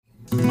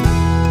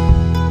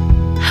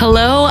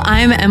Hello,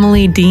 I'm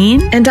Emily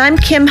Dean. And I'm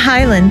Kim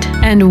Highland.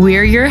 And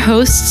we're your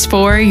hosts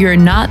for You're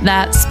Not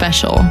That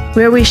Special,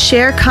 where we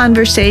share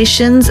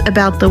conversations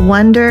about the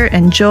wonder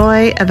and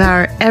joy of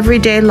our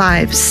everyday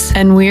lives.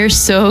 And we're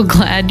so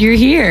glad you're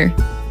here.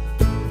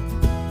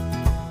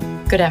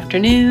 Good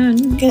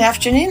afternoon. Good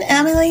afternoon,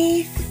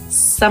 Emily.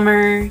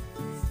 Summer,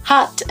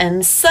 hot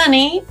and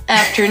sunny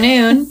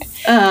afternoon.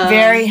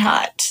 Very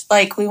hot.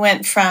 Like we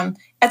went from,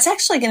 it's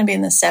actually going to be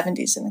in the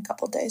 70s in a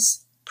couple of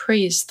days.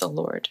 Praise the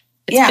Lord.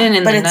 It's been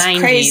in the 90s. It's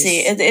crazy.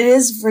 It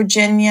is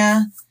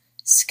Virginia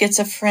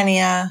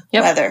schizophrenia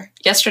weather.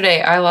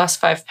 Yesterday, I lost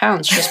 5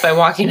 pounds just by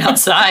walking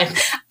outside.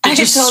 It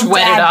just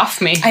sweated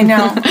off me. I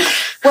know.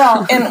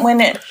 Well, and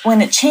when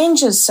it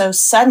changes so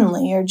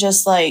suddenly, you're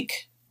just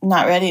like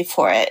not ready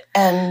for it.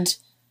 And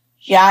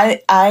yeah,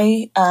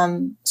 I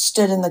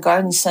stood in the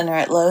garden center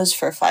at Lowe's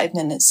for 5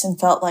 minutes and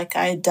felt like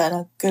I had done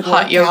a good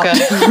hot workout. Yoga.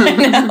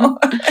 I know.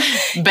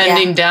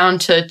 Bending down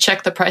to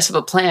check the price of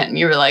a plant. And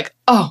you were like,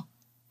 oh,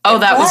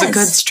 that was a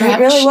good stretch.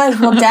 It really was.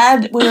 Well,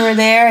 we were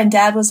there and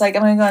Dad was like,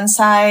 I'm going to go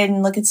inside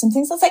and look at some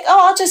things. I was like,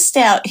 I'll just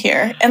stay out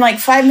here. And like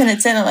 5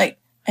 minutes in,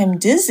 I'm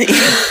dizzy.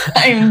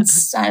 I'm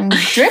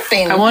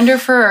dripping. I wonder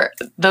for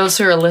those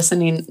who are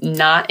listening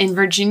not in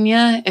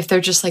Virginia, if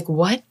they're just like,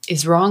 what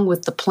is wrong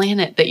with the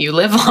planet that you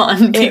live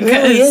on? It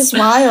really is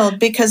wild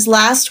because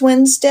last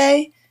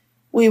Wednesday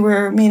we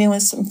were meeting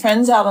with some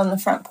friends out on the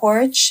front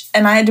porch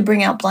and I had to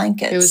bring out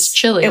blankets. It was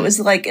chilly. It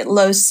was like at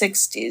low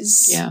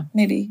 60s. Yeah.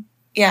 Maybe.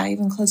 Yeah,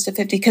 even close to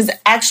 50. Because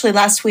actually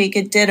last week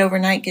it did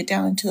overnight get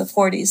down into the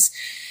 40s.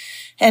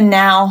 And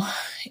now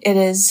it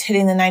is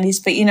hitting the 90s.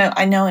 But,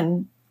 I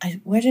know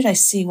where did I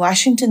see?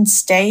 Washington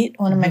State,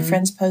 one of my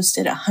friends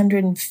posted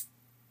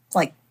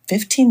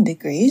 115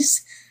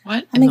 degrees.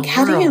 What?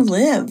 How do you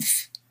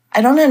live?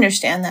 I don't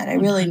understand that. I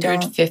really don't.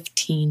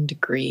 115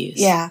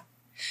 degrees. Yeah.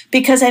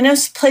 Because I know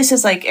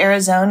places like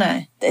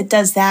Arizona, it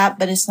does that,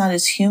 but it's not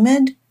as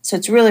humid. So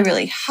it's really,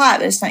 really hot,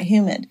 but it's not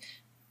humid.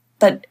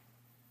 But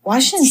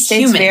Washington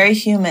State's very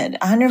humid.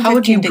 115 How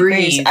would you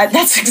degrees. breathe?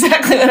 That's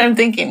exactly what I'm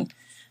thinking.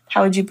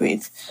 How would you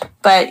breathe?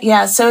 But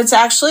yeah, so it's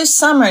actually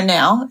summer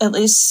now, at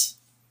least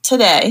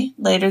today.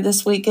 Later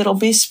this week, it'll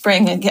be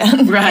spring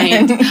again.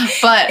 Right.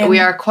 But we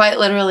are quite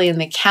literally in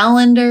the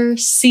calendar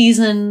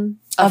season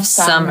of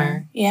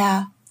summer.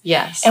 Yeah.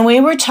 Yes. And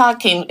we were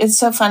talking, it's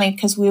so funny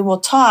because we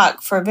will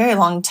talk for a very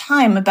long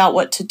time about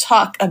what to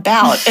talk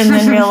about and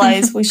then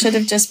realize we should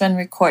have just been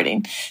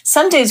recording.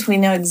 Some days we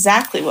know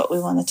exactly what we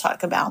want to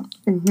talk about.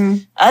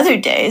 Mm-hmm. Other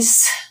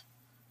days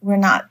we're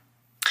not.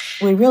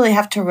 We really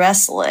have to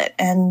wrestle it.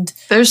 And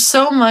there's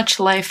so much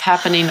life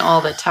happening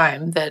all the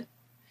time that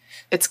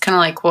it's kind of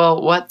like,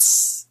 well,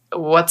 what's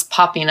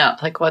popping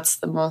up? Like what's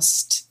the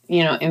most,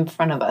 in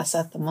front of us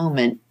at the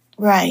moment?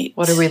 Right.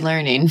 What are we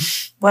learning?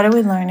 What are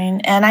we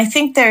learning? And I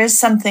think there is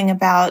something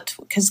about,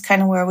 because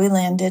kind of where we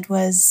landed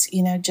was,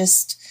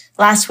 just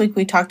last week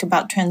we talked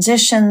about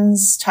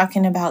transitions,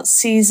 talking about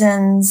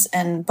seasons,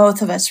 and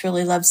both of us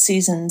really love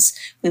seasons.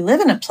 We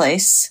live in a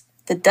place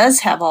that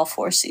does have all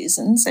 4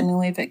 seasons. I mean,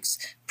 we have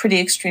pretty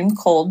extreme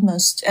cold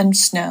and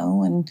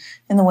snow and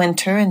in the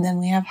winter, and then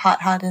we have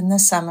hot in the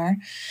summer.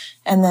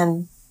 And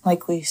then,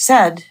 like we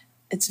said,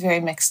 it's very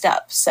mixed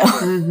up. So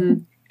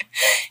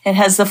it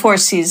has the 4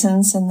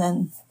 seasons, and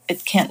then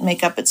it can't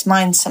make up its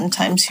mind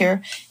sometimes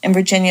here in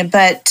Virginia.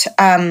 But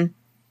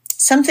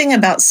something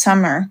about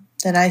summer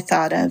that I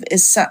thought of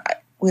is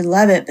we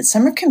love it, but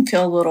summer can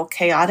feel a little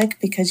chaotic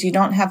because you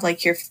don't have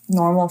like your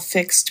normal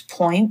fixed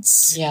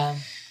points. Yeah.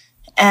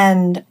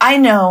 And I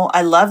know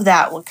I love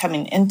that we're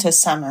coming into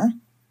summer.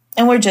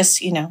 And we're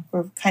just,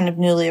 we're kind of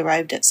newly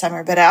arrived at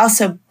summer. But I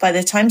also, by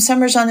the time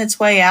summer's on its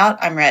way out,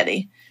 I'm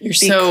ready. You're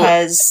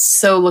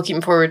so looking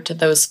forward to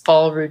those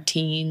fall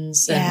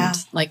routines and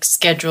like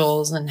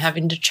schedules and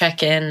having to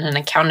check in and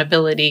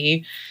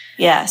accountability.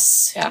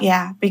 Yes.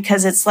 Yeah.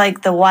 Because it's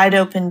like the wide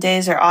open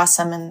days are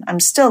awesome and I'm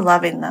still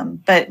loving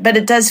them. But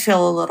it does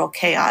feel a little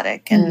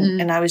chaotic.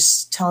 And I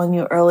was telling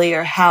you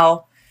earlier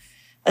how,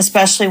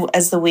 especially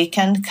as the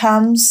weekend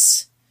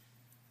comes,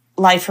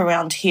 life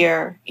around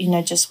here,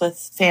 just with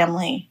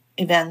family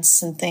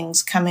events and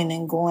things coming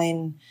and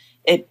going,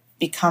 it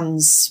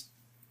becomes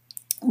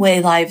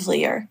way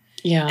livelier.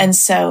 Yeah. And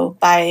so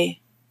by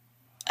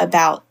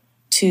about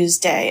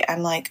Tuesday,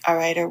 I'm like, all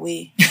right, are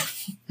we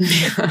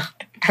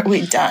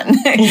done?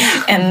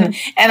 and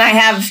I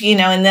have,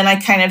 and then I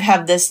kind of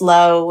have this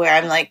low where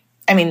I'm like,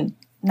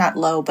 not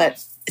low,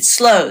 but it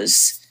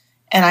slows.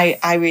 And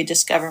I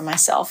rediscover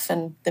myself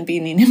and the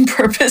meaning and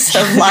purpose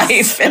of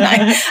life. And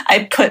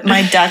I put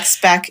my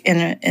ducks back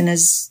in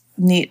as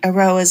neat a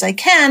row as I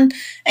can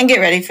and get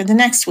ready for the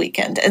next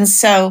weekend. And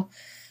so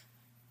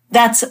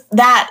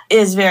that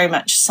is very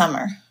much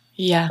summer.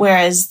 Yeah.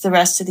 Whereas the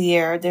rest of the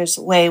year, there's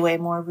way, way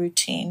more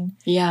routine.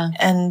 Yeah.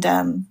 And,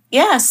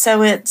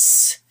 so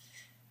it's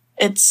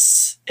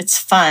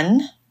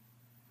fun.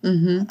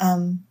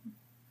 Mm-hmm.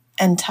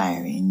 And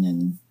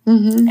tiring.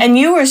 And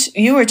you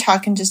were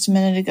talking just a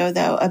minute ago,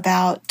 though,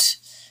 about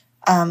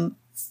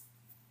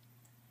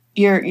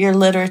your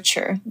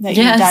literature that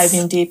you're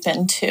diving deep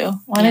into.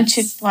 Why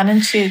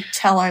don't you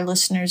tell our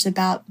listeners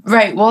about?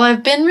 Right. Well,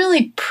 I've been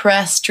really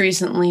pressed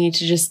recently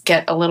to just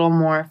get a little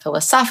more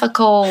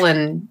philosophical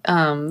and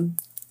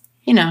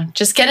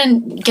just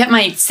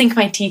sink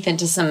my teeth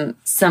into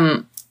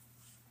some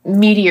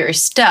meatier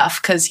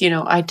stuff, because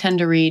I tend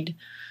to read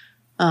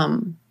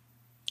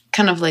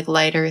kind of like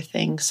lighter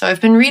things. So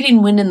I've been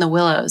reading Wind in the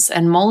Willows,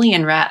 and Molly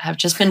and Rat have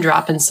just been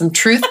dropping some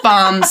truth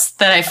bombs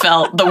that I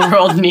felt the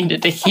world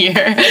needed to hear.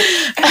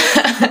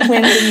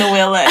 Wind in the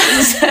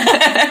Willows.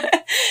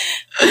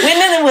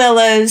 Wind in the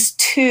Willows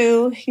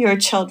to your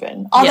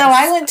children. Although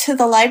I went to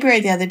the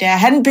library the other day. I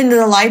hadn't been to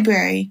the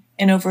library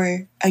in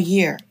over a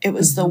year. It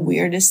was the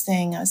weirdest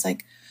thing. I was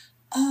like,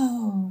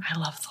 oh, I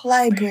love the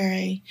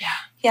library.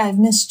 Yeah, I've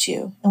missed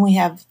you. And we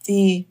have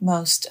the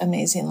most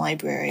amazing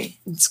library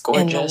in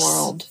the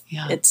world.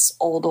 Yeah. It's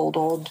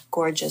old,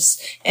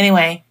 gorgeous.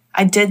 Anyway,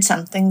 I did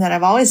something that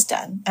I've always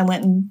done. I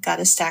went and got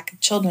a stack of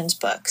children's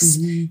books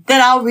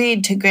that I'll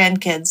read to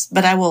grandkids,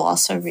 but I will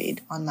also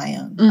read on my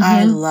own.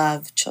 I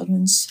love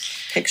children's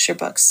picture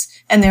books.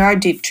 And there are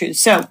deep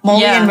truths. So,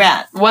 Molly and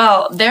Rat.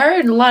 Well, there are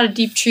a lot of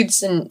deep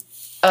truths in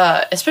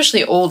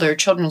especially older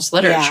children's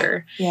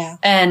literature. Yeah.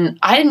 And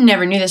I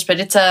never knew this, but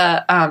it's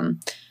a...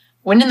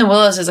 Wind in the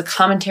Willows is a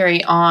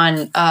commentary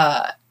on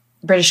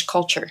British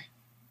culture.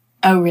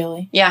 Oh,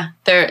 really? Yeah.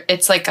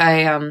 It's like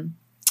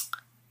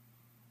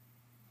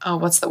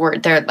what's the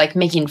word? They're like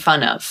making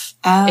fun of.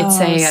 Oh,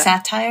 it's a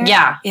satire?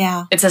 Yeah.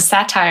 Yeah. It's a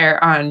satire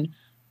on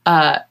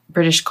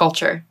British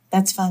culture.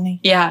 That's funny.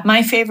 Yeah.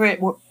 My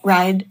favorite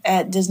ride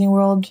at Disney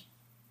World,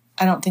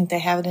 I don't think they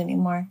have it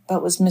anymore,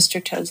 but was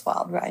Mr. Toad's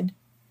Wild Ride.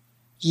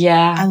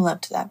 Yeah. I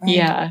loved that ride.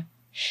 Yeah.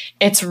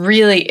 It's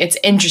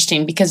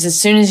interesting because as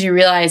soon as you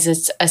realize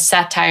it's a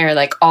satire,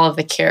 like all of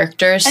the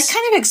characters. That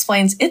kind of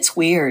explains it's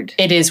weird.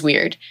 It is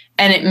weird.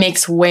 And it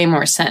makes way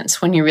more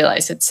sense when you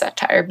realize it's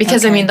satire.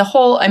 Because,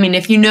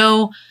 if you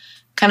know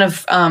kind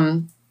of,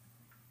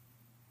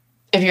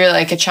 if you're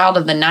like a child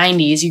of the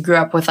 90s, you grew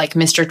up with like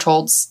Mr.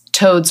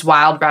 Toad's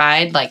Wild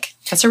Ride. Like,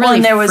 that's a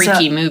really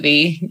freaky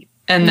movie.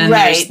 And then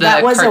there's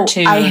the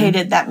cartoon. I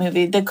hated that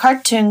movie. The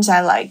cartoons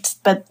I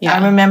liked, but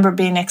I remember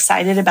being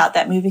excited about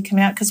that movie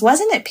coming out because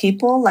wasn't it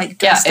people like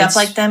dressed up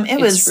like them? It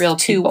was real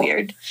too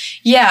weird.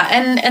 Yeah,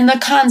 and the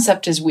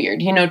concept is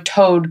weird.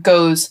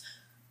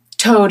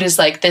 Toad is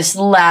like this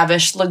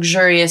lavish,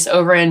 luxurious,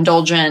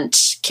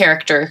 overindulgent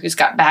character who's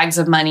got bags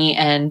of money,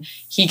 and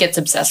he gets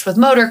obsessed with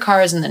motor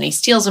cars, and then he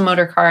steals a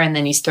motor car, and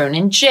then he's thrown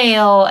in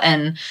jail,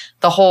 and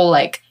the whole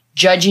like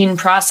judging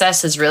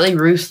process is really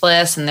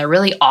ruthless, and they're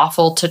really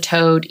awful to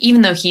Toad,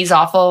 even though he's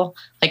awful.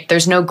 Like,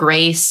 there's no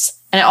grace,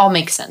 and it all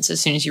makes sense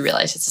as soon as you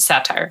realize it's a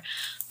satire.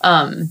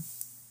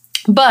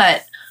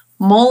 But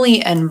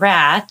Molly and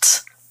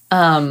Rat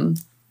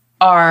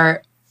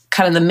are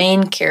kind of the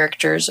main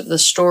characters of the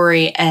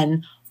story,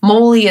 and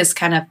Molly is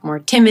kind of more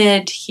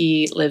timid.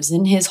 He lives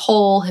in his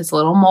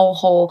little mole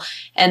hole,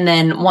 and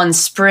then one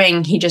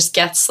spring he just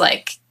gets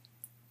like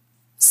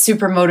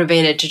super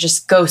motivated to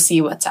just go see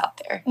what's out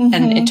there.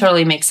 And it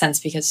totally makes sense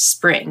because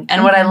spring.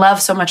 And what I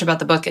love so much about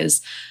the book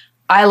is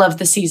I love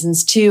the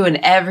seasons too, and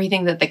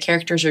everything that the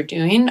characters are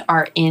doing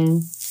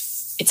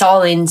it's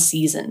all in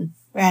season.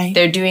 Right.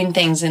 They're doing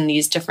things in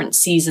these different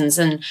seasons.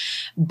 And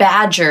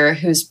Badger,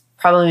 who's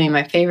probably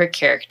my favorite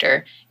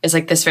character, is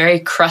like this very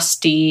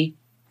crusty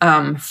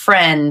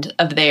friend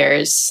of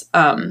theirs.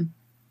 Let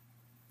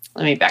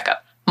me back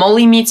up.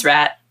 Molly meets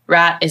Rat.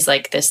 Rat is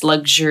like this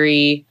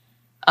luxury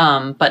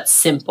but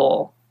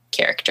simple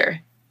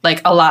character.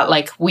 Like a lot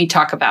like we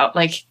talk about,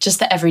 like just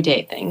the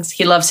everyday things.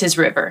 He loves his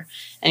river,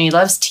 and he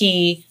loves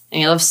tea, and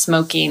he loves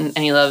smoking, and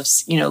he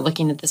loves,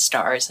 looking at the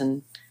stars.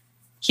 And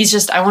he's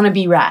just, I want to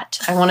be Rat.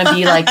 I want to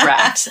be like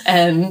Rat.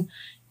 And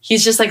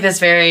he's just like this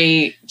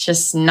very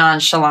just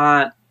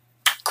nonchalant,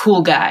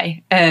 cool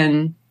guy.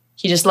 And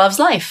he just loves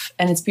life,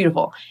 and it's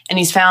beautiful. And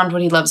he's found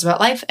what he loves about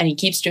life, and he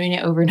keeps doing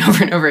it over and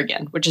over and over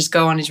again, which is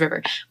go on his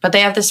river. But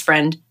they have this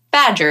friend,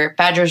 Badger.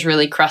 Badger's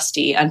really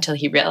crusty until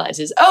he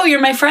realizes, oh,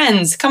 you're my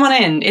friends. Come on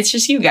in. It's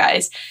just you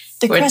guys.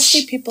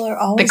 Crusty people are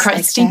always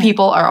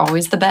people are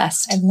always the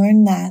best. I've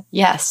learned that.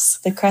 Yes.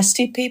 The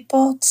crusty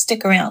people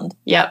stick around.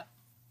 Yep.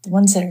 The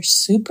ones that are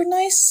super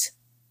nice,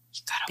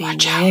 you gotta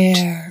watch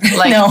out.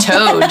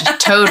 Like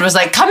Toad was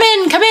like, come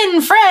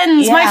in,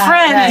 friends, my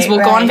friends.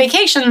 We'll go on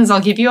vacations.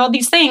 I'll give you all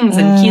these things.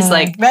 And he's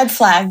like, red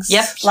flags.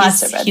 Yep.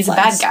 He's a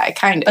bad guy,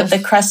 kind of. But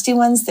the crusty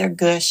ones, they're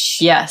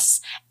gush. Yes.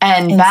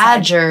 And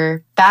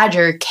Badger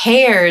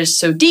cares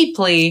so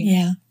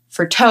deeply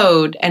for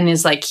Toad, and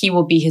is like, he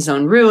will be his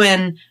own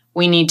ruin.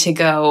 We need to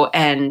go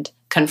and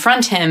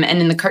confront him. And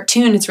in the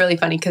cartoon, it's really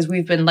funny because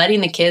we've been letting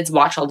the kids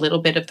watch a little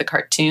bit of the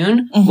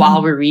cartoon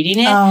while we're reading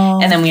it.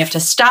 And then we have to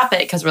stop it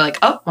because we're like,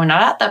 oh, we're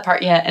not at that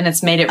part yet. And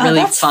it's made it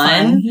really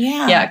fun.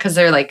 Yeah, because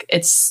they're like,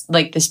 it's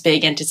like this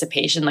big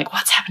anticipation, like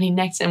what's happening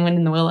next in Wind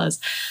in the Willows.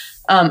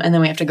 And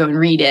then we have to go and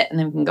read it, and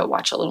then we can go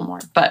watch a little more.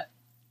 But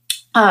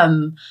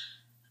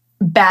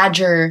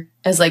Badger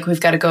is like,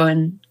 we've got to go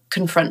and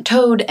confront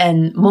Toad,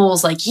 and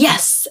Mole's like,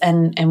 yes.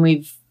 And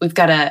we've we've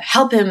got to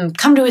help him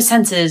come to his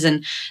senses.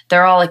 And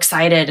they're all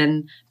excited.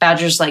 And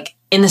Badger's like,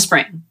 in the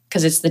spring,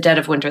 because it's the dead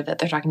of winter that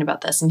they're talking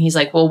about this. And he's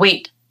like, well,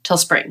 wait till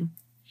spring.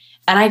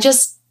 And I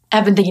just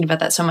have been thinking about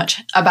that so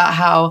much, about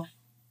how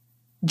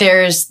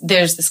there's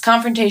this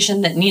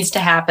confrontation that needs to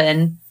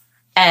happen.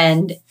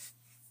 And,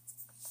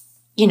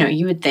 you know,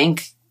 you would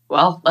think,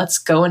 well, let's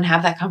go and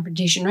have that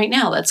confrontation right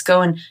now. Let's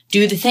go and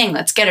do the thing.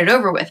 Let's get it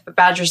over with. But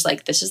Badger's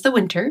like, this is the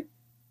winter.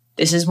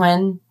 This is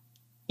when,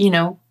 you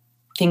know,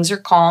 things are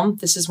calm.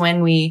 This is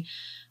when we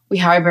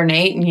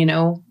hibernate and, you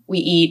know, we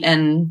eat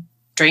and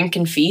drink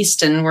and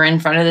feast and we're in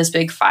front of this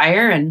big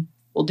fire, and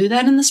we'll do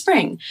that in the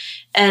spring.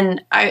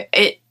 And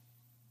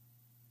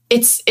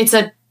it's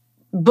a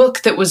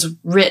book that was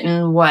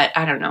written,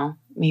 I don't know,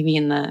 maybe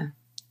in the,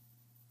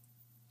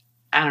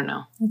 I don't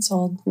know. It's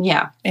old.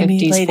 Yeah. Maybe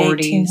 50s, late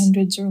 40s.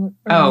 1800s or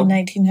early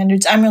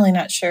 1900s. I'm really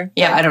not sure.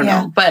 Yeah, I don't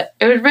know. But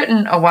it was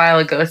written a while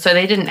ago, so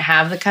they didn't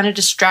have the kind of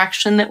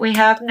distraction that we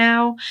have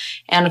now.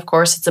 And of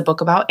course, it's a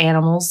book about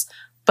animals.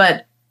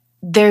 But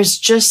there's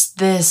just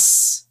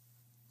this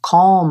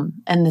calm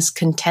and this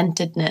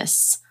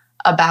contentedness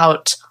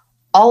about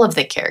all of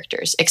the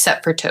characters,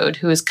 except for Toad,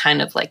 who is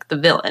kind of like the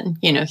villain.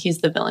 You know, he's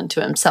the villain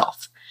to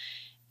himself.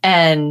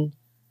 And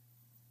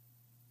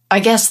I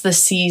guess the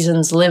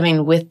seasons,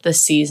 living with the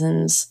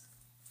seasons.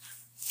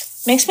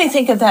 Makes me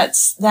think of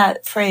that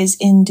phrase,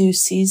 in due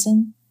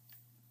season.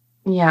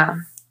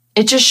 Yeah.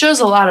 It just shows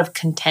a lot of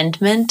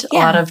contentment, a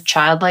lot of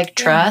childlike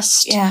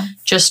trust. Yeah.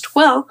 Just,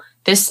 well,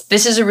 this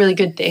is a really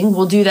good thing.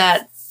 We'll do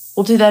that.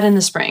 We'll do that in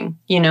the spring,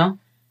 you know?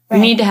 Right.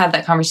 We need to have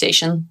that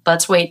conversation.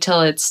 Let's wait till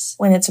it's...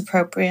 when it's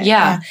appropriate.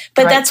 Yeah.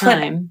 But that's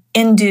time. What,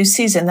 in due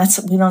season,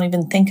 we don't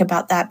even think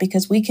about that,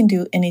 because we can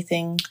do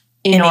anything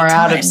in or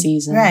out of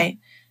season. Right.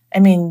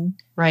 I mean...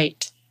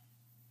 Right.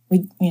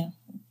 We,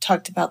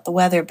 talked about the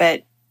weather,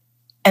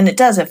 and it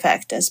does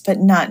affect us, but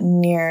not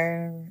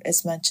near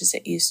as much as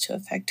it used to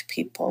affect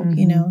people,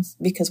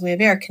 because we have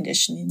air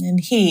conditioning and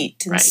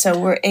heat. And so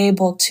we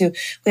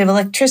have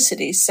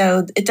electricity.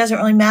 So it doesn't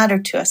really matter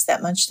to us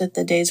that much that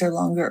the days are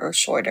longer or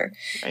shorter.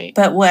 Right.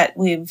 But what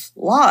we've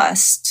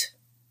lost,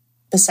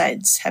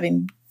 besides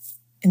having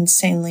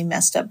insanely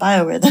messed up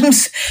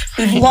biorhythms,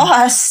 we've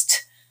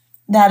lost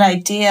that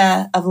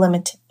idea of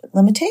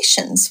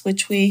limitations,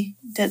 which we've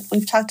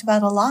talked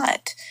about a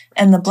lot,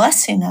 and the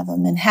blessing of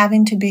them, and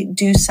having to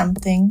do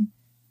something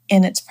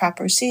in its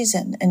proper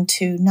season, and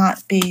to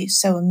not be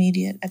so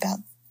immediate about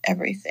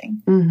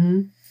everything.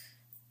 Mm-hmm.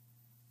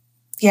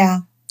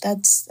 Yeah,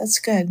 that's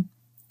good.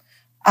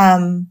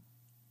 I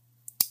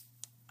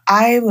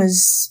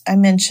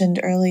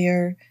mentioned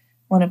earlier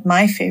one of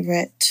my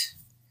favorite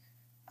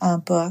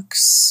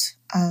books.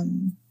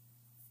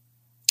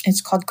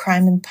 It's called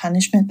Crime and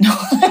Punishment. No.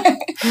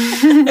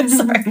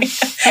 Sorry.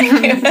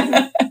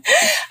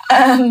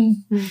 I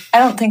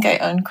don't think I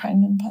own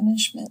Crime and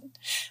Punishment.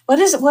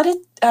 What's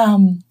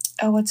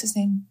his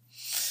name?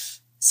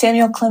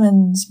 Samuel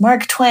Clemens,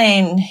 Mark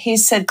Twain. He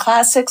said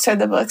classics are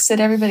the books that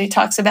everybody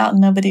talks about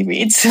and nobody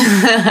reads.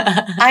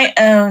 I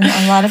own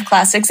a lot of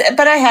classics,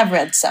 but I have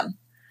read some.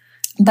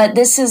 But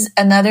this is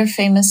another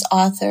famous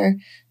author,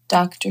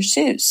 Dr.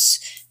 Seuss.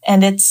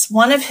 And it's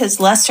one of his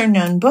lesser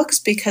known books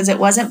because it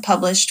wasn't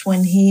published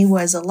when he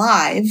was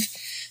alive.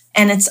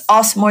 And it's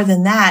also more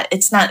than that.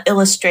 It's not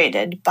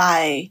illustrated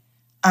by,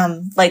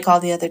 like all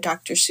the other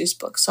Dr. Seuss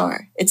books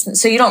are.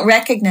 So you don't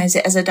recognize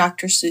it as a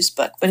Dr. Seuss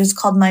book, but it's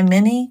called My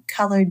Many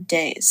Colored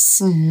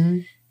Days. Mm-hmm.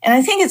 And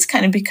I think it's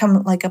kind of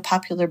become like a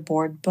popular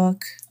board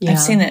book. Yeah. I've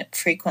seen it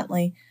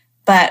frequently.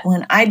 But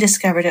when I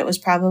discovered it was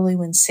probably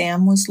when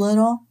Sam was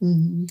little.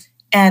 Mm-hmm.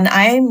 And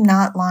I'm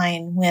not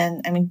lying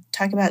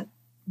talk about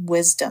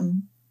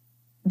wisdom.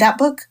 That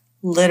book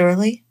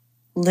literally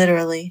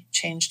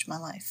changed my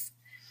life.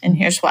 And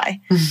here's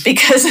why.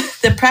 Because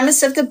the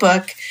premise of the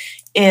book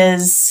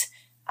is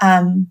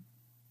that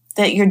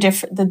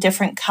the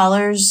different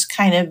colors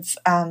kind of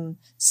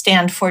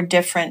stand for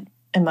different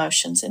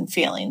emotions and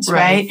feelings,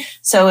 right?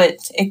 So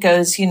it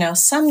goes,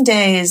 some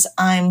days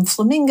I'm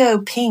flamingo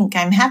pink,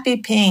 I'm happy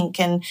pink,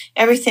 and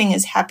everything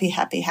is happy,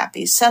 happy,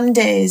 happy. Some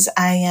days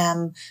I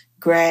am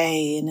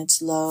gray and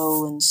it's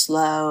low and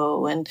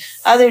slow, and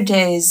other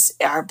days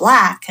are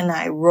black and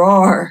I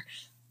roar.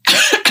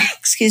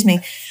 Excuse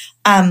me.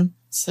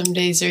 Some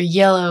days are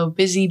yellow,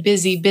 busy,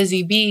 busy,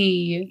 busy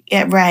bee.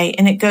 Yeah, right.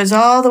 And it goes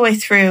all the way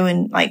through,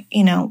 and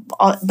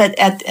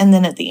and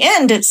then at the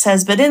end it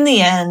says, but in the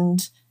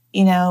end,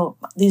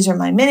 these are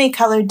my many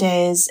colored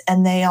days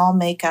and they all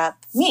make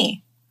up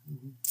me.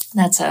 Mm-hmm.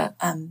 That's a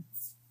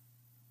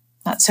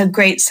not so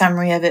great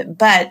summary of it,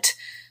 but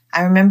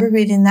I remember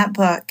reading that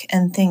book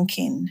and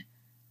thinking,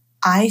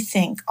 I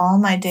think all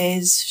my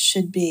days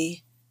should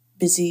be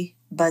busy,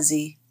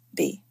 buzzy,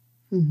 bee.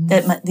 Mm-hmm.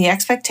 That the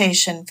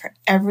expectation for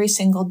every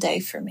single day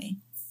for me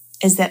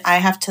is that I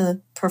have to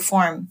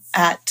perform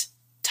at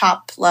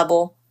top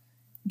level,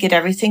 get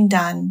everything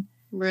done.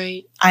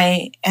 Right.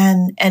 It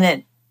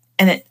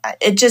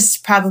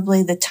just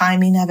probably the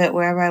timing of it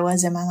wherever I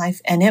was in my life.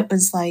 And it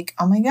was like,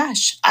 oh my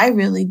gosh, I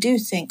really do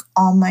think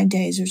all my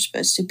days are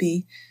supposed to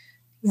be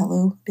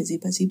yellow busy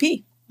buzzy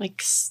bee.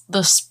 Like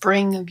the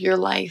spring of your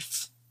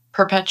life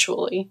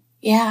perpetually.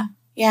 Yeah.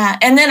 Yeah.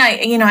 And then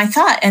I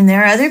thought, and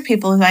there are other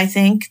people who I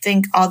think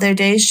all their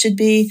days should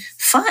be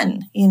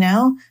fun,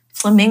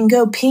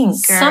 flamingo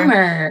pink.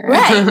 Summer.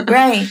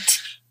 Right.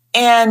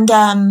 And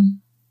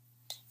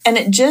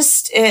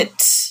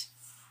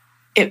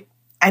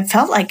I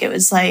felt like it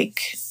was like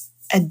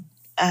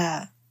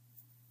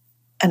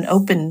an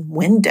open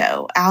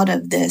window out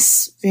of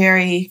this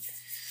very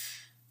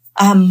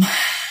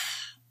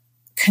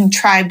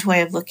contrived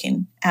way of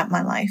looking at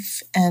my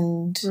life.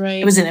 And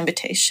It was an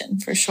invitation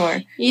for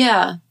sure.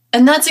 Yeah.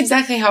 And that's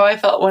exactly how I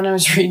felt when I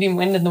was reading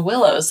Wind in the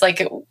Willows.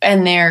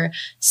 And they're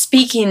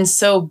speaking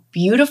so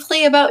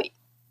beautifully about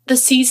the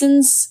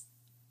seasons,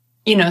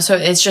 so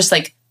it's just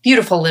like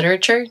beautiful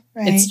literature.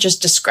 Right. It's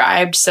just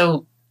described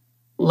so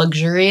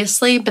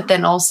luxuriously, but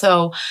then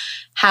also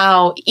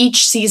how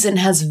each season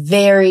has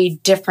very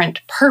different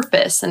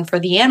purpose and for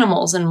the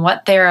animals and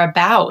what they're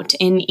about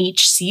in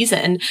each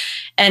season.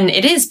 And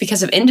it is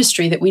because of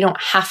industry that we don't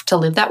have to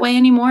live that way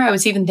anymore. I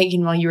was even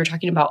thinking while you were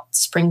talking about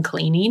spring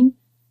cleaning,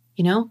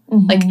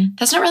 like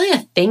that's not really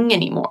a thing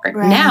anymore.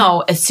 Right.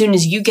 Now, as soon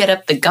as you get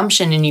up the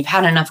gumption and you've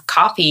had enough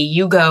coffee,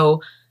 you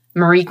go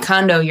Marie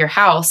Kondo your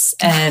house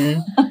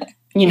and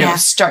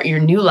start your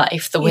new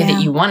life the way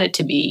that you want it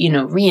to be,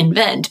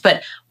 reinvent.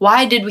 But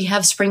why did we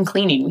have spring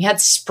cleaning? We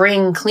had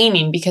spring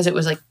cleaning because it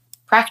was like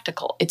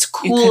practical. It's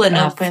cool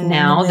enough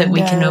now that we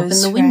can open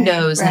the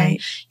windows and,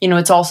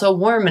 it's also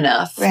warm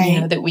enough,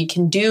 that we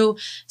can do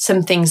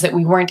some things that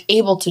we weren't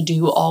able to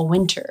do all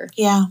winter.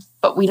 Yeah.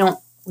 But we don't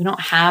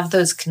have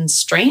those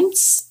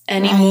constraints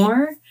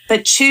anymore. Right.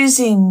 But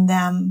choosing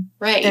them,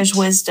 there's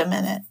wisdom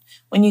in it.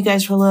 When you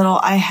guys were little,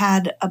 I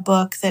had a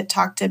book that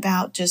talked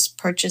about just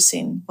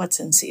purchasing what's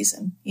in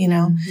season,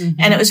 Mm-hmm.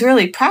 And it was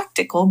really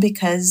practical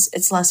because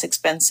it's less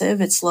expensive,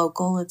 it's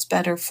local, it's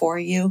better for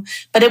you.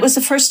 But it was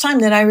the first time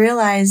that I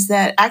realized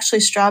that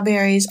actually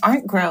strawberries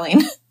aren't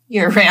growing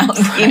year round,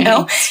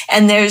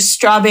 and there's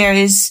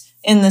strawberries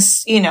in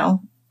this,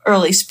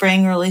 late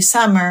spring, early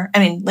summer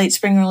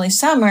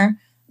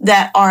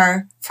that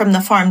are from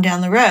the farm down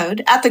the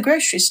road at the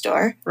grocery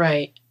store.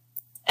 Right.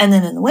 And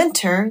then in the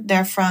winter,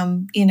 they're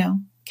from,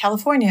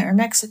 California or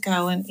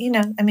Mexico. And,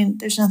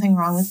 there's nothing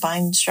wrong with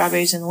buying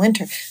strawberries in the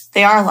winter.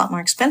 They are a lot more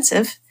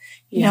expensive,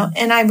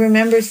 and I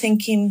remember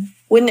thinking,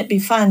 wouldn't it be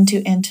fun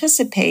to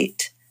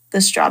anticipate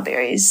the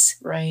strawberries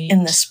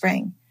in the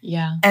spring?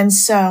 Yeah. And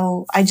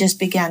so I just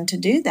began to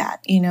do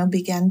that,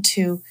 began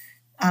to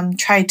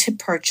try to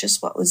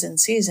purchase what was in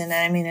season.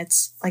 And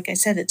it's, like I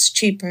said, it's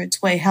cheaper,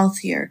 it's way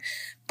healthier.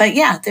 But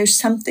yeah, there's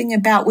something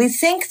about, we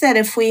think that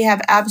if we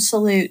have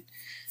absolute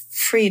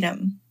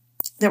freedom,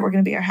 that we're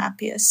going to be our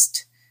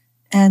happiest.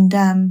 And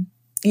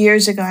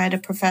years ago, I had a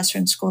professor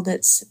in school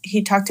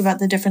he talked about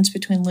the difference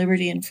between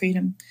liberty and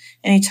freedom.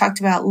 And he talked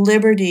about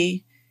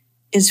liberty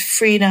is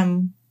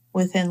freedom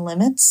within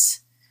limits.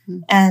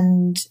 Mm-hmm.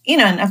 And,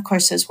 and of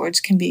course, those words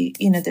can be,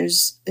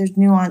 there's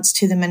nuance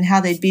to them and how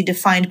they'd be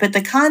defined. But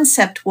the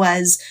concept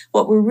was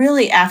what we're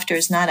really after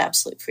is not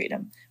absolute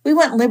freedom. We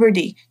want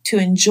liberty to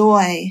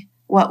enjoy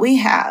what we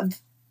have.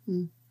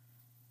 Mm.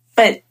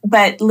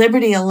 But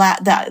liberty,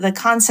 the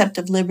concept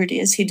of liberty,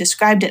 as he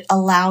described it,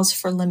 allows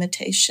for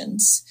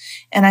limitations.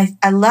 And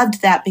I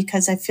loved that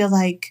because I feel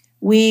like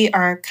we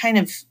are kind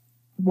of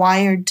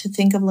wired to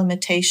think of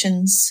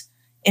limitations,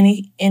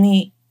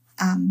 any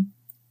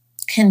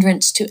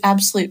hindrance to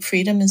absolute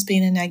freedom as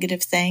being a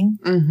negative thing.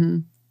 Mm-hmm.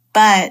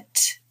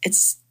 But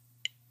it's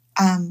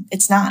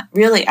not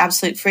really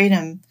absolute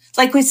freedom.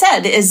 Like we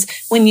said, is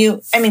when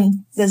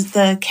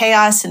the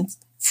chaos and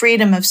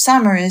freedom of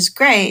summer is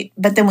great,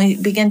 but then we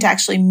begin to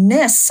actually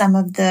miss some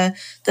of the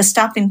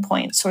stopping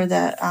points or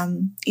the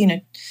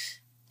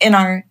in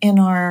our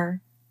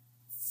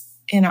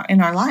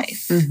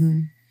life. Mm-hmm.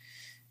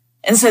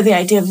 And so the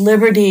idea of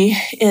liberty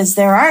is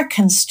there are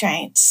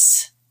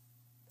constraints,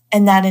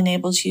 and that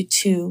enables you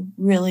to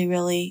really,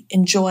 really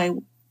enjoy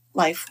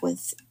life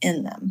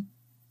within them.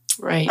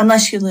 Right.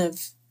 Unless you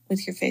live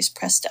with your face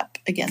pressed up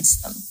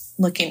against them,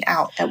 looking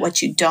out at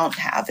what you don't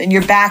have and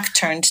your back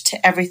turned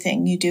to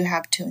everything you do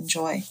have to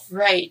enjoy.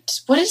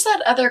 Right. What is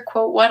that other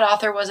quote? What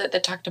author was it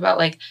that talked about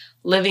like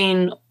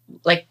living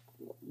like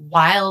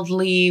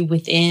wildly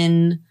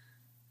within?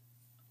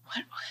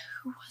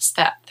 Who was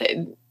that?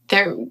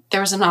 There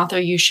was an author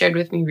you shared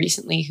with me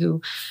recently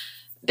who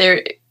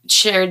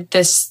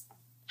has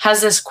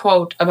this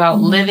quote about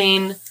mm-hmm.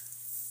 living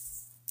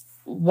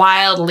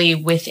wildly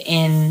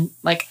within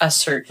like a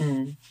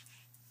certain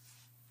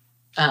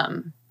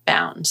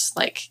bounds,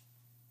 like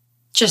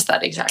just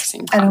that exact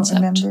same concept.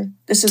 I don't remember.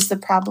 This is the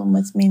problem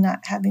with me not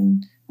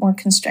having more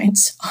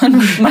constraints on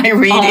my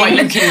reading. Oh,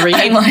 you can read.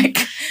 I'm like,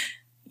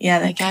 yeah,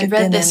 like I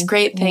read this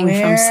great thing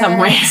from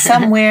somewhere.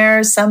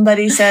 Somewhere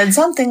somebody said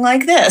something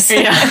like this.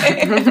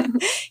 Yeah.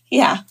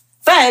 Yeah.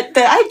 But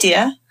the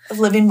idea of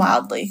living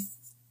wildly.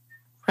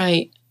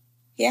 Right.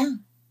 Yeah.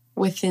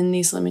 Within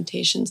these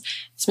limitations.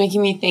 It's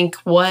making me think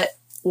what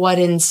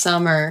in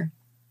summer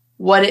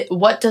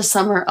what does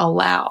summer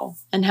allow,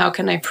 and how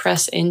can I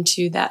press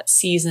into that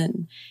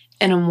season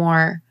in a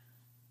more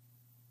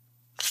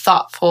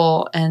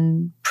thoughtful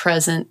and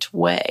present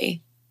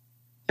way?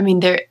 I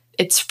mean,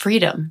 it's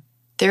freedom.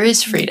 There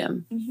is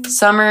freedom. Mm-hmm.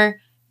 Summer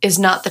is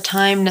not the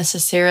time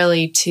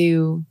necessarily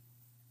to,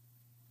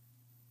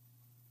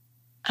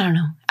 I don't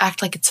know,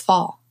 act like it's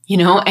fall,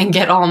 and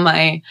get all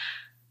my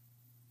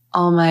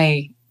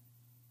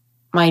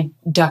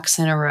ducks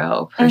in a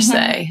row, per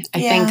se. I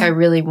think I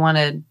really want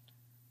to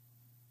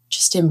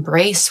just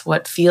embrace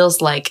what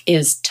feels like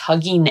is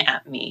tugging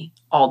at me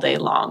all day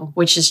long,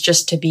 which is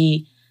just to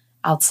be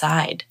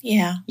outside.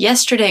 Yeah.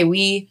 Yesterday,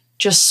 we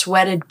just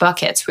sweated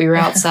buckets. We were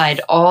outside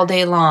all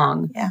day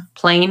long,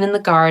 playing in the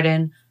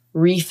garden,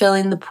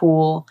 refilling the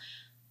pool.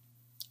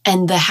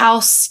 And the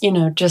house,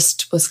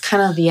 just was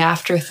kind of the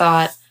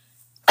afterthought.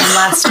 And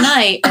last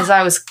night, as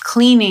I was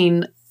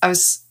cleaning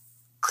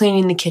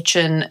the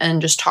kitchen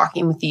and just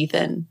talking with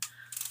Ethan,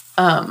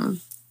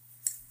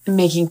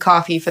 making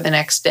coffee for the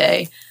next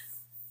day,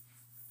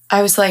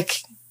 I was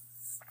like,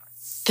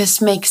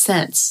 this makes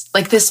sense.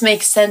 Like, this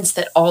makes sense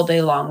that all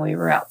day long we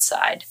were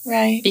outside.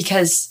 Right.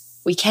 Because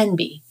we can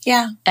be.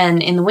 Yeah.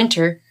 And in the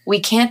winter, we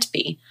can't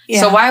be.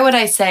 Yeah. So why would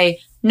I say,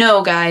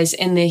 no, guys,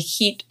 in the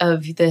heat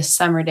of this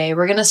summer day,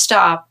 we're going to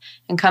stop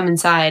and come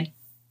inside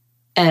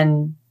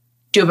and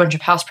do a bunch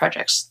of house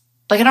projects?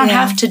 Like, I don't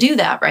have to do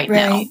that right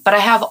now. But I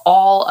have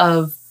all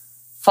of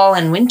fall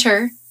and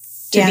winter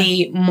to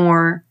be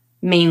more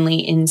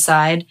mainly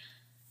inside.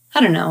 I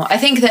don't know. I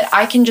think that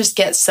I can just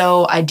get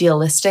so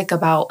idealistic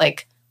about,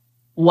 like,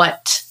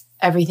 what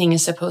everything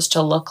is supposed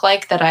to look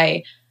like that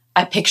I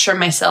picture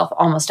myself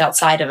almost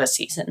outside of a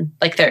season.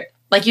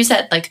 Like you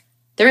said, like,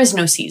 there is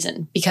no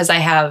season because I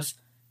have,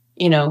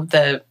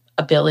 the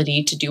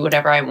ability to do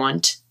whatever I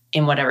want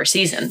in whatever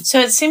season. So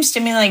it seems to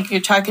me like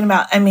you're talking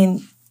about,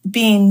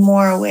 being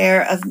more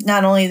aware of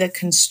not only the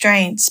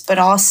constraints, but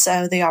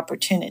also the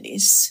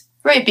opportunities.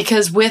 Right,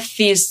 because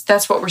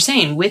that's what we're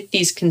saying, with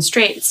these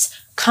constraints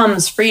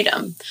comes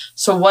freedom.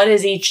 So what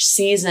is each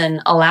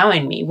season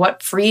allowing me?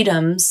 What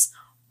freedoms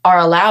are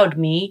allowed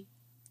me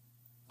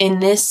in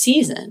this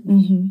season?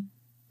 Mm-hmm.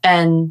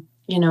 And,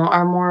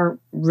 are more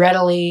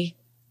readily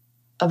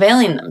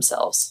availing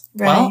themselves.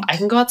 Right. Well, I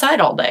can go outside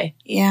all day.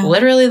 Yeah.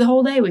 Literally the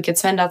whole day we could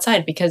spend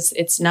outside because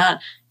it's not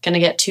going to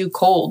get too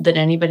cold that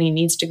anybody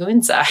needs to go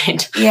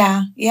inside.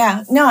 Yeah.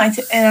 Yeah. No, I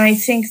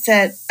think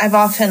that I've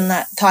often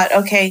thought,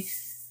 okay,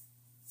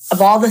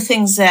 of all the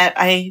things that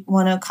I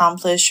want to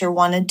accomplish or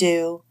want to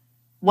do,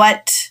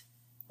 what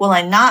will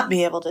I not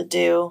be able to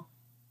do,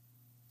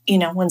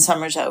 when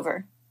summer's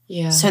over?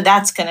 Yeah. So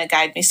that's going to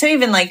guide me. So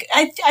even like,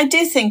 I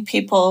do think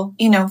people,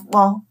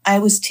 I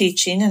was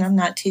teaching and I'm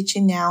not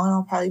teaching now, and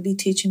I'll probably be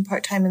teaching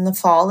part-time in the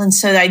fall. And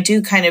so I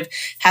do kind of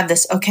have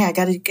this, okay, I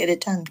got to get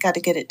it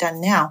done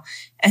now.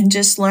 And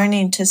just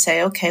learning to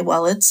say, okay,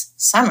 well, it's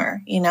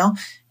summer,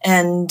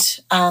 and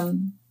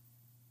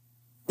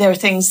there are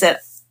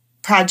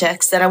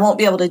projects that I won't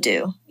be able to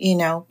do,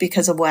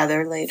 because of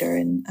weather later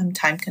and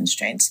time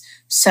constraints.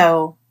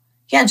 So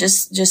yeah,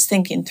 just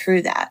thinking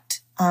through that.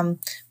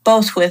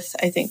 Both with,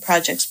 I think,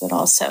 projects, but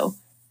also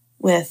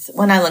with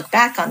when I look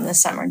back on the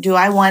summer, do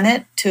I want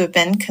it to have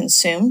been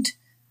consumed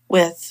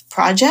with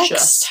projects?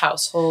 Just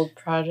household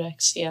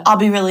projects, yeah. I'll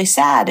be really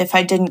sad if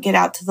I didn't get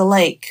out to the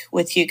lake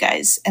with you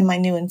guys and my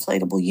new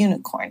inflatable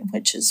unicorn,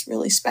 which is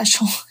really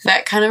special.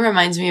 That kind of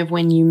reminds me of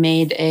when you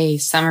made a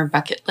summer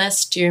bucket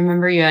list. Do you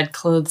remember you had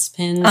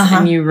clothespins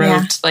and you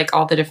wrote like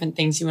all the different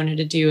things you wanted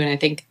to do? And I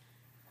think,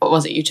 what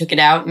was it? You took it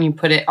out and you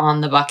put it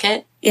on the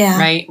bucket,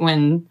 right?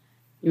 When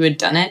you had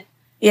done it.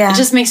 Yeah. It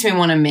just makes me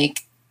want to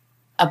make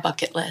a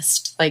bucket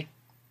list, like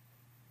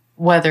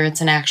whether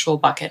it's an actual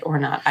bucket or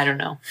not. I don't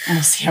know.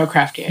 We'll see how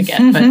crafty I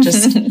get, but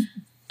just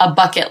a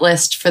bucket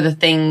list for the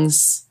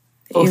things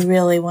you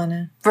really want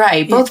to.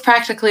 Right. Both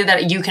practically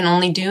that you can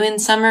only do in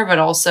summer, but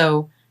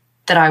also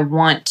that I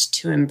want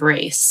to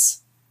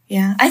embrace.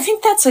 Yeah. I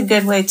think that's a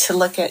good way to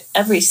look at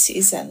every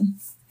season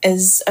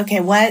is, okay,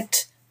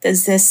 what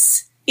does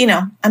this,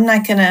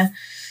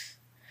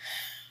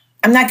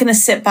 I'm not going to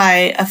sit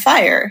by a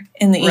fire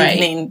in the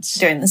evening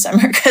during the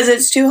summer because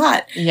it's too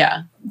hot.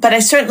 Yeah. But I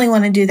certainly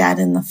want to do that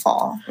in the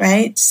fall,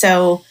 right?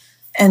 So,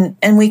 and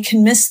we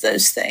can miss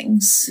those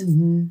things.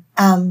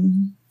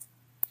 Mm-hmm.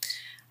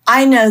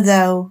 I know,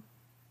 though,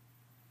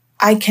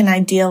 I can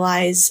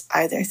idealize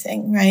either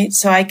thing, right?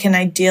 So I can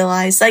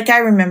idealize, like I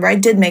remember I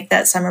did make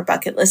that summer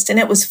bucket list and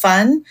it was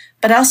fun,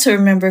 but I also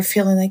remember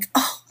feeling like,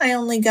 oh, I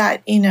only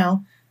got,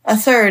 a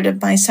third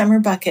of my summer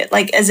bucket,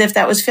 like as if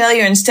that was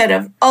failure instead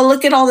of, oh,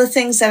 look at all the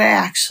things that I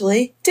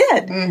actually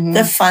did,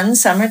 the fun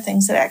summer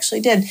things that I actually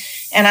did.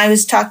 And I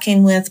was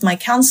talking with my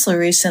counselor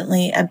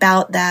recently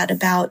about that,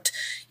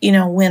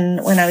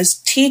 when I was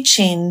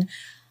teaching,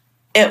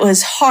 it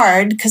was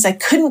hard because I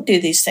couldn't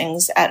do these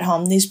things at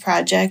home, these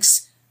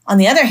projects. On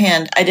the other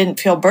hand, I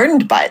didn't feel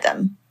burdened by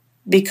them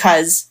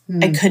because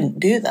I couldn't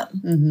do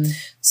them.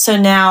 So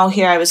now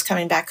here I was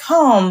coming back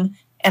home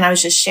And I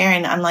was just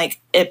sharing, I'm like,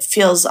 it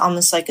feels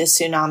almost like a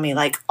tsunami,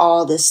 like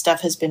all this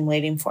stuff has been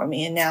waiting for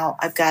me. And now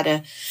I've got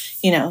to,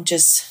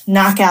 just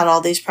knock out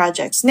all these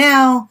projects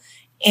now.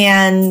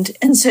 And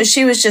so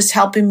she was just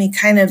helping me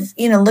kind of,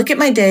 look at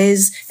my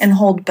days and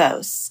hold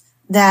both.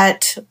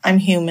 That I'm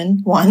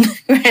human, one,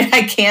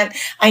 right?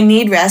 I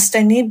need rest.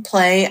 I need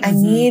play.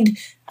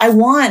 I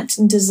want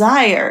and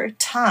desire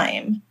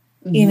time,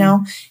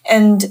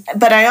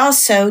 but I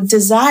also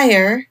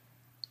desire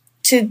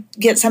to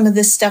get some of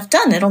this stuff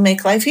done. It'll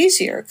make life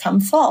easier come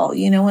fall,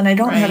 when I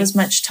don't have as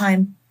much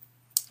time.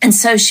 And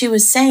so she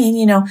was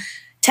saying, to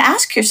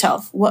ask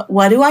yourself,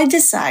 what do I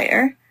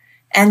desire?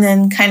 And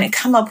then kind of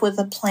come up with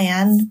a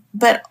plan,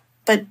 but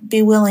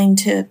be willing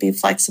to be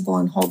flexible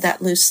and hold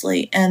that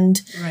loosely. And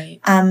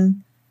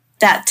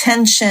that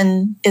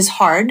tension is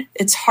hard.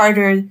 It's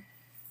harder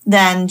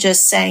than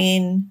just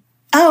saying,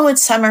 oh,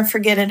 it's summer,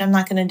 forget it, I'm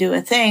not going to do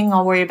a thing,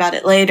 I'll worry about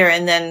it later.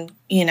 And then,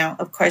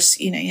 of course,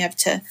 you have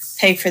to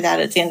pay for that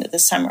at the end of the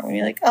summer when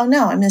you're like, oh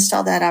no, I missed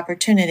all that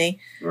opportunity.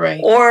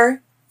 Right.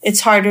 Or it's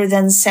harder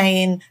than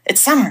saying,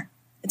 it's summer,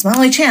 it's my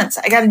only chance,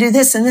 I got to do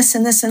this and this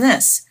and this and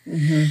this.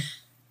 Mm-hmm.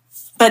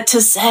 But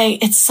to say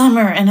it's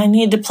summer and I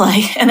need to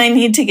play and I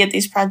need to get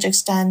these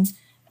projects done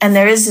and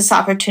there is this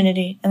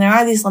opportunity and there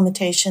are these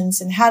limitations,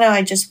 and how do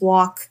I just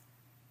walk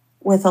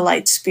with a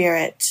light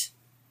spirit,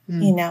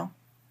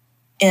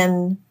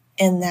 in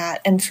that.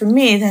 And for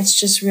me, that's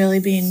just really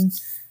being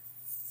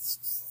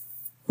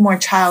more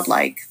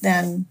childlike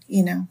than,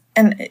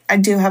 and I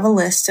do have a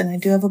list and I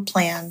do have a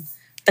plan,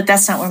 but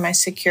that's not where my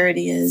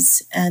security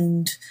is.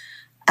 And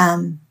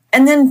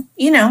then,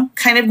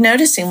 kind of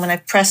noticing when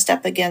I've pressed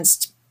up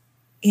against,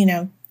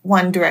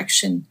 one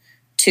direction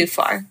too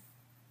far.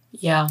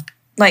 Yeah.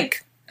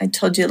 Like I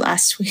told you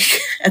last week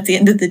at the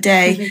end of the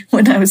day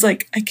when I was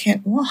like, I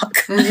can't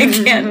walk, I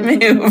can't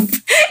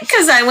move.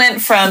 Because I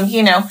went from,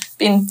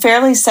 being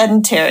fairly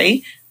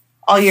sedentary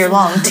all year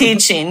long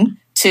teaching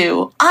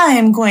to I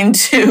am going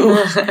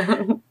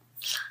to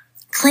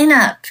clean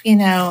up,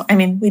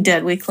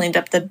 we cleaned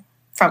up the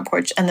front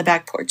porch and the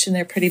back porch, and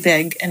they're pretty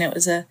big. And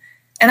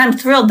and I'm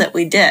thrilled that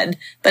we did,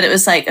 but it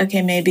was like,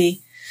 okay,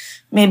 maybe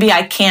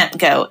I can't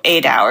go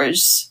 8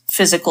 hours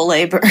physical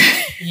labor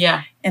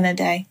in a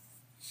day.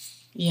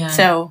 Yeah.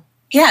 So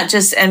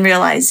and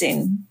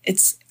realizing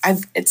it's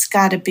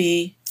got to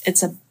be,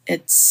 if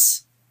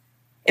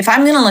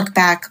I'm going to look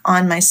back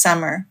on my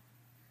summer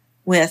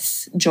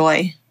with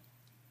joy,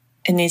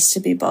 it needs to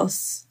be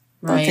both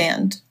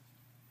and.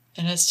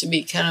 It has to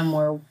be kind of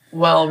more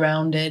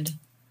well-rounded.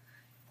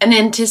 And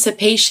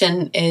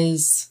anticipation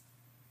is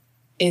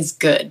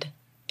good.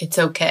 It's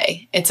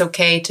okay. It's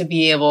okay to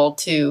be able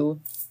to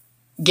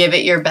give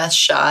it your best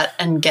shot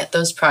and get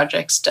those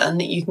projects done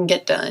that you can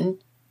get done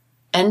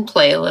and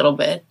play a little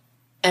bit,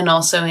 and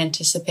also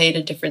anticipate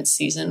a different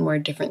season where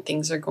different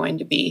things are going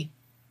to be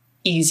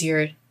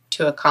easier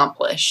to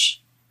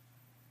accomplish.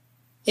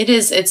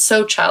 It's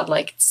so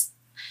childlike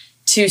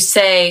to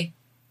say,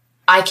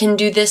 I can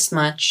do this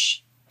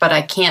much, but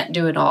I can't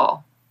do it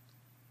all.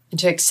 And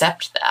to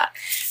accept that.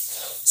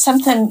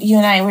 Something you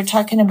and I were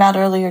talking about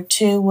earlier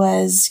too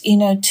was,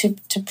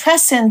 to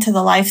press into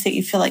the life that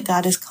you feel like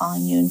God is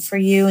calling you, and for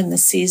you in the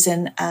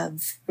season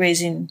of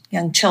raising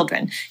young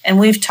children. And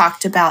we've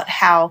talked about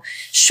how,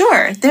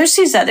 sure, there's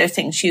these other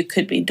things you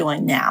could be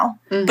doing now,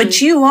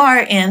 but you are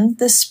in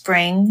the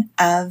spring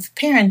of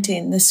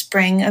parenting, the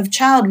spring of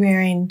child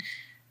rearing.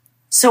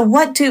 So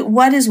what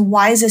is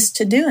wisest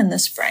to do in the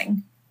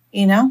spring,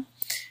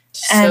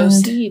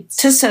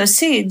 To sow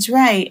seeds,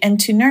 right, and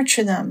to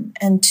nurture them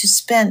and to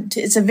spend.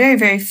 It's a very,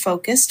 very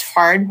focused,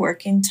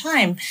 hard-working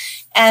time.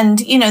 And,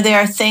 there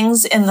are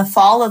things in the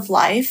fall of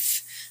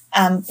life,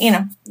 you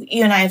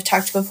and I have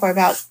talked before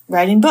about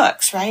writing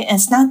books, right? And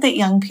it's not that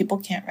young people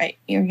can't write,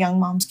 your young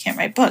moms can't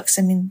write books.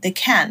 I mean, they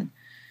can.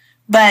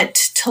 But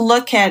to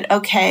look at,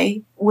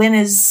 okay, when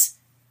is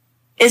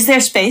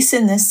there space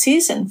in this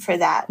season for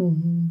that?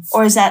 Mm-hmm.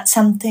 Or is that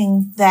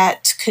something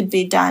that could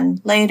be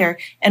done later?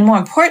 And more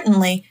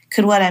importantly,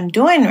 could what I'm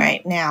doing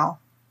right now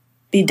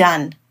be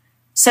done?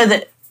 So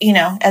that,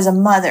 as a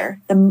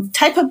mother, the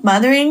type of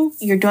mothering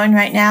you're doing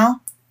right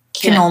now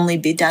can only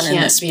be done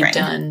in the spring. Can't be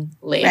done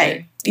later.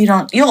 Right.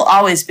 You'll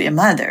always be a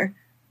mother,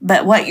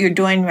 but what you're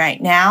doing right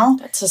now.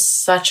 That's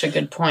such a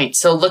good point.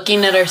 So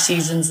looking at our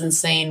seasons and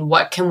saying,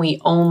 what can we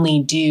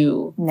only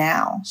do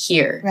now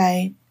here?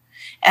 Right.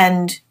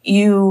 And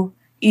your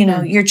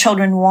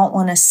children won't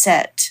want to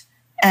sit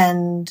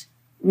and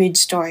read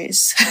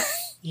stories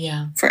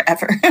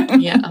forever.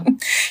 Yeah.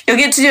 You'll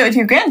get to do it with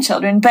your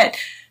grandchildren, but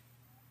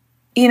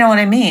you know what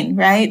I mean,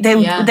 right?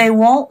 They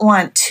won't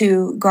want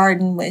to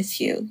garden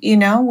with you.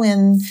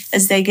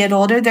 As they get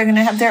older, they're going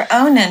to have their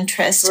own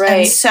interests. Right.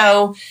 And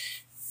so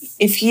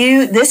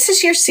this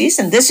is your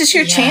season, this is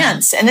your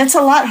chance. And it's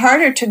a lot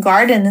harder to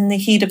garden in the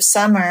heat of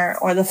summer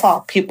or the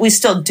fall. We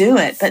still do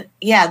it, but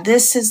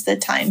this is the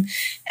time.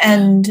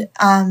 And,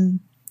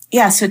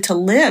 so to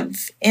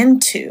live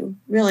into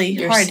really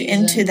your hard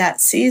season. Into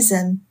that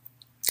season.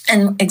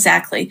 And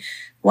exactly,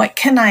 what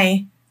can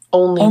I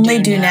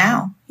only do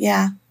now?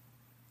 Yeah.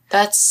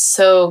 That's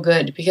so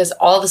good, because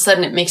all of a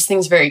sudden it makes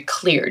things very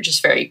clear,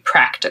 just very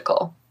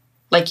practical.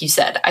 Like you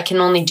said, I can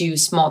only do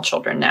small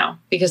children now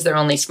because they're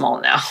only small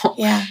now.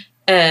 Yeah.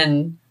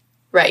 And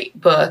write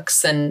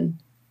books and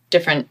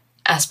different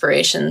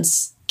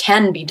aspirations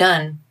can be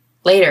done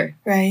later.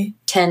 Right.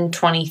 10,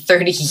 20,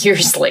 30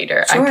 years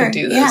later, Sure. I could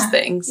do those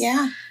things.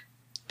 Yeah.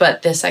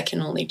 But this I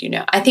can only do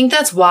now. I think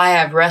that's why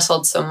I've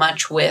wrestled so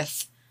much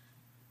with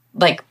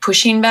like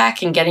pushing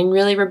back and getting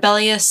really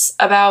rebellious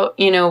about,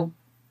 you know,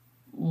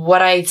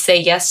 what I say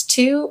yes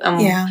to.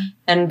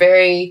 And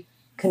very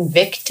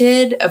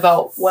convicted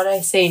about what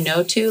I say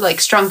no to.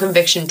 Like strong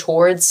conviction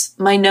towards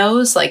my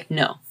no's. Like,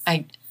 no,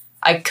 I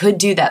could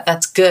do that.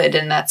 That's good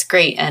and that's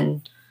great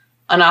and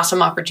an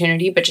awesome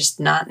opportunity, but just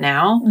not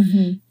now.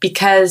 Mm-hmm.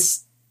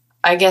 Because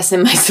I guess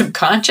in my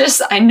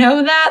subconscious, I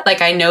know that.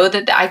 Like, I know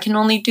that I can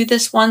only do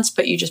this once,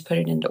 but you just put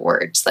it into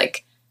words.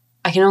 Like,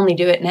 I can only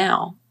do it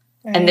now.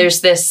 Right. And there's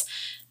this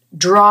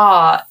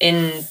draw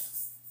in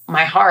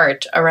my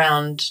heart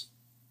around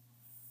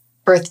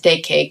birthday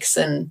cakes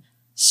and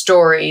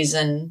stories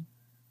and,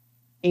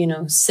 you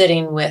know,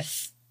 sitting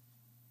with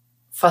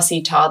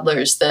fussy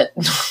toddlers that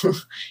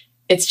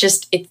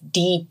it's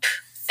deep.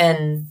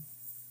 And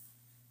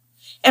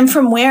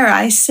from where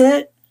I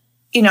sit,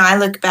 you know, I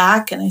look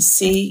back and I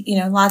see, you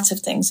know, lots of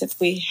things. If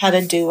we had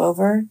a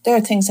do-over, there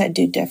are things I'd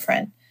do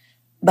different.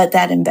 But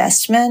that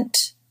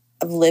investment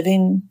of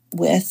living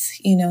with,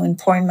 you know, and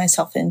pouring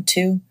myself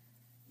into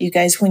you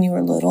guys when you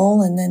were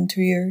little and then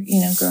through your,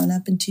 you know, growing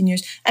up in teen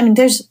years. I mean,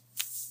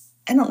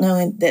 I don't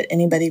know that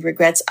anybody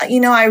regrets. You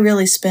know, I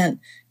really spent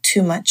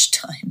too much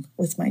time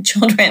with my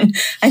children.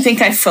 I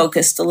think I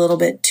focused a little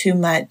bit too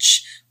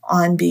much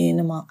on being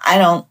a mom.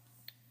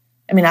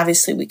 I mean,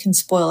 obviously we can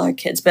spoil our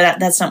kids, but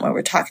that's not what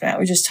we're talking about.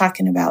 We're just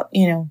talking about,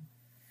 you know,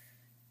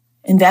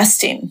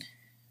 investing.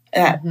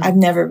 Mm-hmm. I've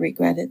never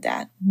regretted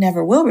that.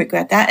 Never will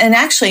regret that. And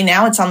actually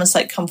now it's almost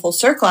like come full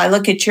circle. I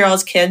look at your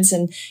all's kids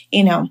and,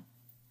 you know,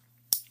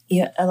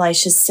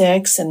 Elisha's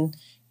 6 and,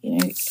 you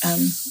know,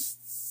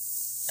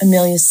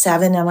 Amelia's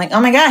 7. I'm like,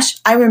 oh my gosh,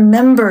 I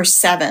remember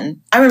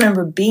 7. I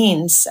remember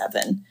being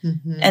 7.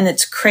 Mm-hmm. And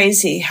it's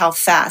crazy how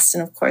fast.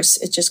 And of course,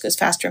 it just goes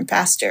faster and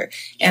faster.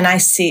 And I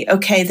see,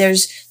 okay,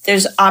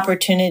 there's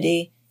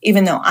opportunity,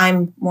 even though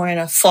I'm more in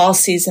a fall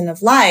season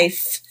of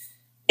life,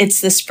 it's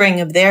the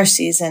spring of their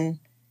season.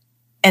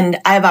 And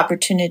I have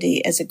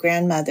opportunity as a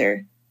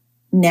grandmother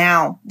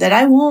now that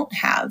I won't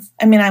have.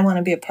 I mean, I want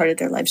to be a part of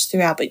their lives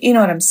throughout, but you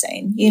know what I'm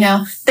saying? You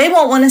know, they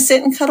won't want to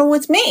sit and cuddle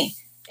with me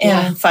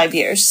in 5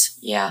 years.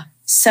 Yeah.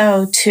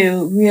 So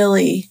to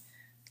really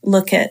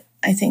look at,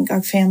 I think,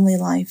 our family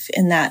life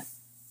in that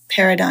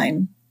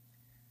paradigm.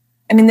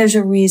 I mean, there's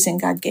a reason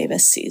God gave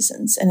us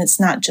seasons, and it's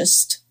not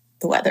just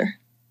the weather.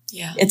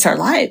 Yeah. It's our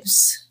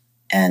lives.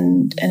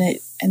 And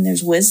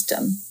there's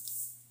wisdom.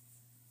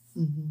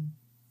 Mm-hmm.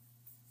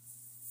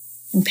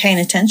 And paying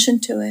attention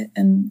to it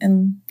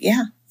and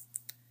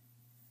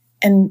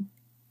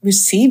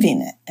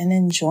receiving it and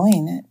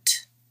enjoying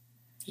it.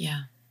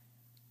 Yeah.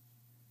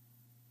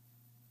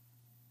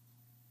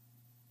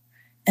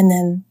 And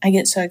then I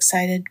get so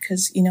excited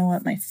because you know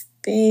what,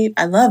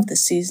 I love the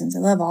seasons. I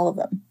love all of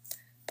them,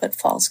 but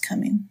fall's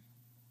coming.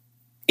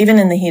 Even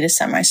in the heat of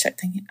summer, I start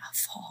thinking, oh,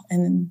 fall.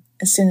 And then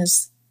as soon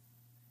as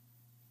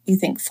you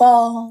think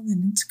fall,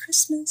 then it's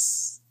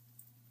Christmas.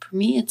 For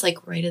me, it's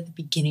like right at the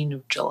beginning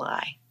of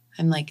July.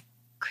 I'm like,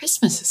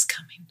 Christmas is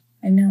coming.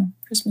 I know.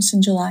 Christmas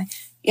in July.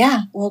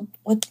 Yeah. Well,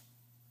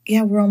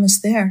 we're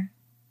almost there.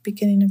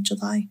 Beginning of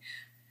July.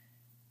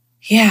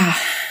 Yeah.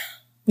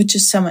 Which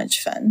is so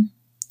much fun.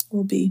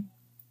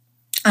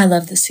 I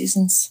love the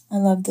seasons. I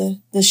love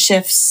the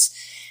shifts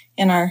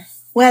in our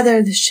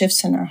weather, the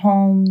shifts in our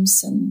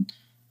homes. And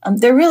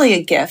they're really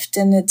a gift.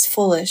 And it's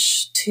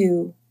foolish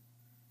to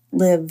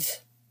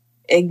live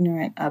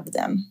ignorant of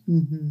them.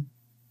 Mm-hmm.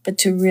 But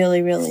to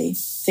really, really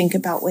think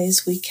about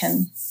ways we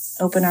can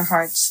open our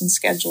hearts and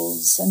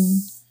schedules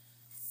and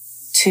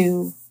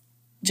to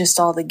just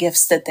all the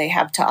gifts that they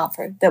have to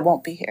offer that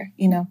won't be here.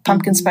 You know,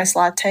 pumpkin spice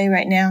latte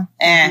right now.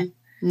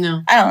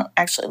 No. I don't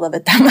actually love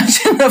it that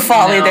much in the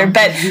fall either.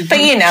 But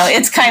you know,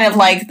 it's kind of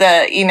like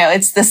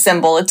it's the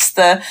symbol. It's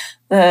the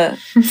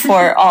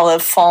for all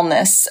of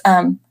fallness.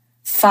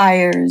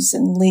 Fires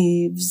and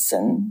leaves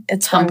and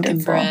it's pumpkin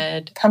wonderful.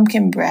 Bread.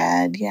 Pumpkin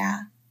bread.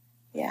 Yeah.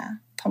 Yeah.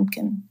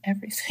 Pumpkin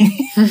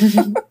everything.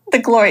 The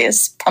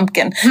glorious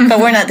pumpkin. But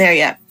we're not there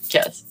yet.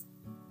 Yes.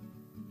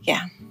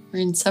 Yeah. We're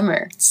in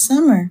summer.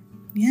 Summer.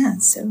 Yeah.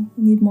 So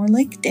we need more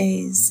lake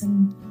days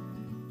and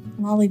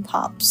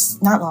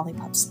lollipops. Not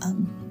lollipops.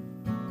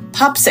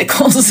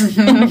 Popsicles.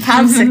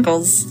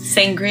 Popsicles.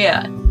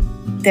 Sangria.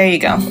 There you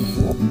go.